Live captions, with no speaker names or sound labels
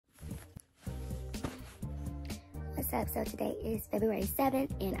what's up? So today is February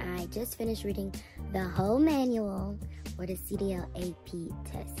 7th and I just finished reading the whole manual for the CDL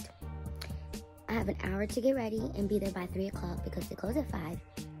AP test. I have an hour to get ready and be there by 3 o'clock because they close at 5.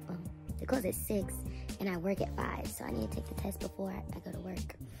 Well, they close at 6 and I work at 5, so I need to take the test before I go to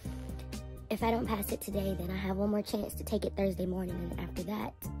work. If I don't pass it today, then I have one more chance to take it Thursday morning, and after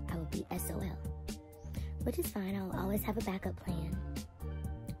that, I will be SOL. Which is fine, I'll always have a backup plan.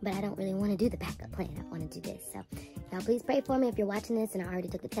 But I don't really want to do the backup plan. I want to do this. So, y'all please pray for me if you're watching this and I already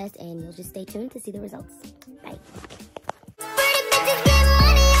took the test, and you'll just stay tuned to see the results. Bye.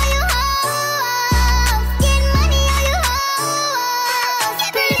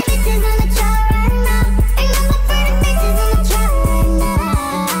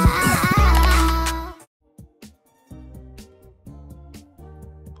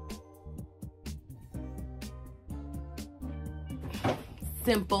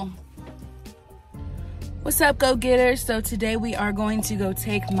 Simple. What's up, go-getters? So today we are going to go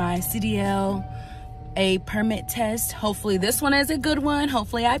take my CDL A permit test. Hopefully this one is a good one.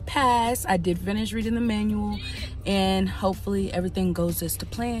 Hopefully I pass. I did finish reading the manual and hopefully everything goes as to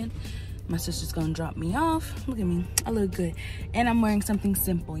plan. My sister's gonna drop me off. Look at me, I look good. And I'm wearing something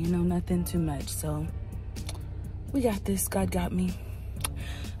simple, you know, nothing too much. So we got this, God got me.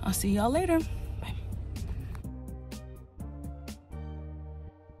 I'll see y'all later.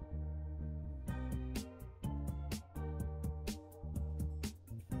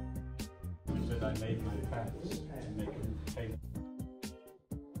 I made my pass and make them pay.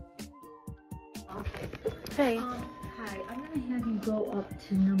 Hey. Hi, I'm gonna have you go up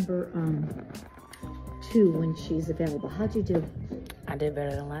to number 2 when she's available. How'd you do? I did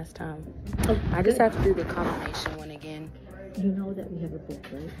better than last time. Oh, I just have to do the combination one again. You know that we have a book,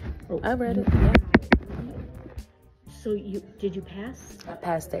 right? Oh, I read it, yeah. So did you pass? I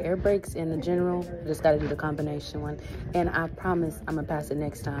passed the air brakes and the general. Just got to do the combination one. And I promise I'm going to pass it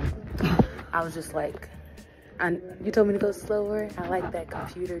next time. I was just like, you told me to go slower. I like that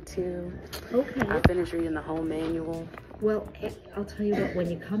computer too. Okay. I finished reading the whole manual. Well, I'll tell you what,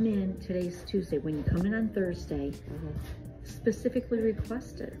 when you come in, today's Tuesday, when you come in on Thursday, specifically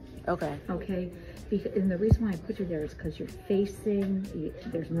request it. Okay. Okay? And the reason why I put you there is because you're facing,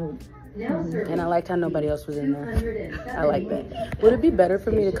 there's no... And I liked how nobody else was in there. I like that. Would it be better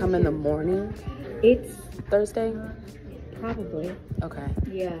for me to come in the morning? It's... Thursday? Probably. Okay.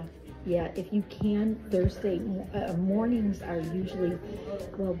 Yeah, if you can, Thursday mornings are usually,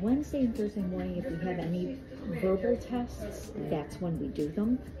 well, Wednesday and Thursday morning, if we have any verbal tests, that's when we do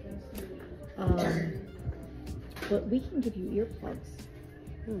them. But we can give you earplugs.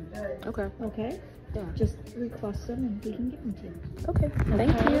 Okay. Okay? Yeah. Just request them and we can give them to you. Okay.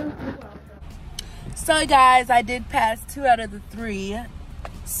 Thank you. So guys, I did pass 2 out of the 3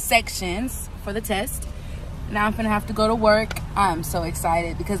 sections for the test. Now I'm gonna have to go to work. I'm so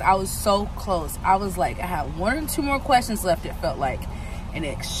excited because I was so close. I was like, I had 1 or 2 more questions left, it felt like, and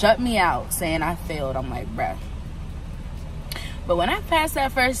it shut me out saying I failed. I'm like, bruh. But when I passed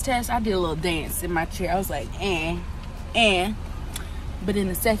that first test, I did a little dance in my chair. I was like, but in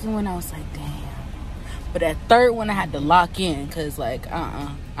the second one, I was like, damn. But that third one, I had to lock in because like,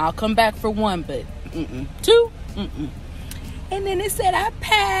 I'll come back for 1, but 2, And then it said I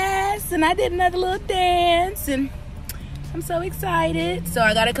passed, and I did another little dance, and I'm so excited. So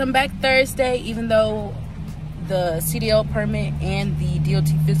I gotta come back Thursday, even though the CDL permit and the DOT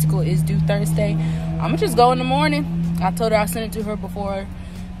physical is due Thursday. I'm gonna just go in the morning. I told her I'll send it to her before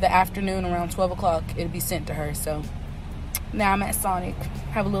the afternoon, around 12 o'clock. It'll be sent to her. So now I'm at Sonic,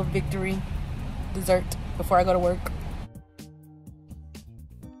 have a little victory dessert before I go to work.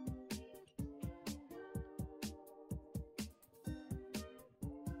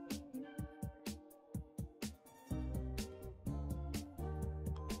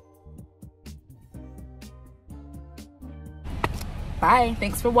 Bye.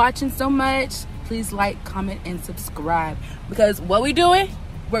 Thanks for watching so much. Please like, comment, and subscribe. Because what we doing?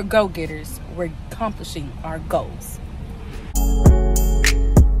 We're go-getters. We're accomplishing our goals.